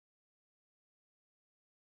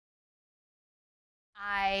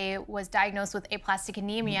I was diagnosed with aplastic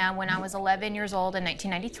anemia when I was 11 years old in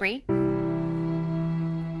 1993.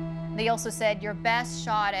 They also said your best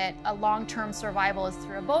shot at a long-term survival is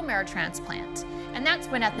through a bone marrow transplant. And that's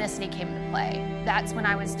when ethnicity came into play. That's when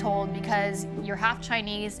I was told, because you're half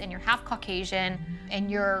Chinese and you're half Caucasian and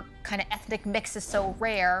your kind of ethnic mix is so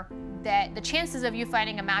rare that the chances of you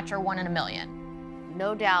finding a match are 1 in a million.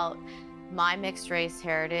 No doubt, my mixed race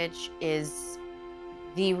heritage is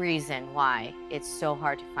the reason why it's so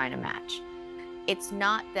hard to find a match. It's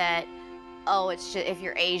not that, oh, it's just, if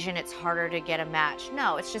you're Asian, it's harder to get a match.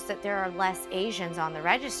 No, it's just that there are less Asians on the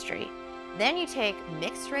registry. Then you take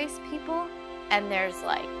mixed race people, and there's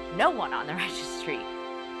like no one on the registry.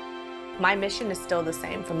 My mission is still the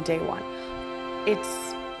same from day one.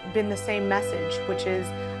 It's been the same message, which is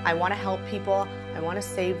I want to help people, I want to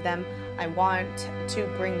save them, I want to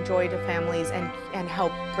bring joy to families and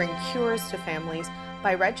help bring cures to families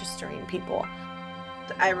by registering people.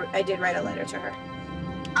 I did write a letter to her.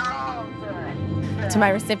 Oh, good. To my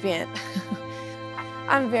recipient.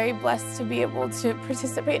 I'm very blessed to be able to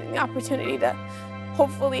participate in the opportunity to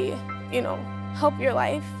hopefully, you know, help your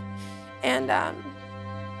life. And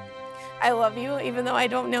I love you, even though I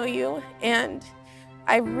don't know you. And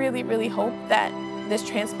I really, really hope that this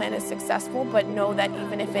transplant is successful, but know that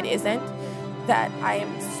even if it isn't, that I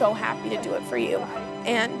am so happy to do it for you.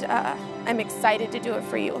 And I'm excited to do it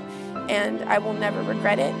for you. And I will never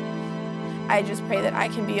regret it. I just pray that I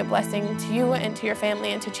can be a blessing to you and to your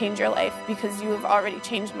family and to change your life, because you have already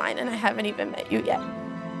changed mine and I haven't even met you yet.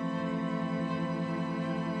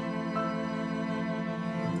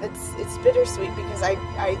 It's bittersweet because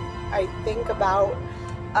I think about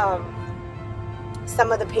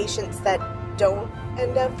some of the patients that don't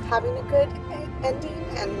end up having a good ending,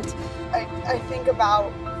 and I think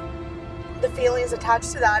about the feelings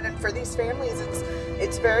attached to that, and for these families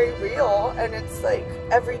it's very real, and it's like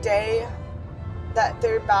every day that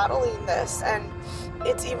they're battling this, and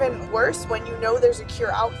it's even worse when you know there's a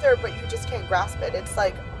cure out there but you just can't grasp it. It's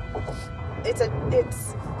like it's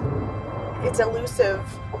elusive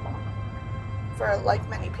for like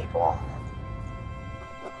many people.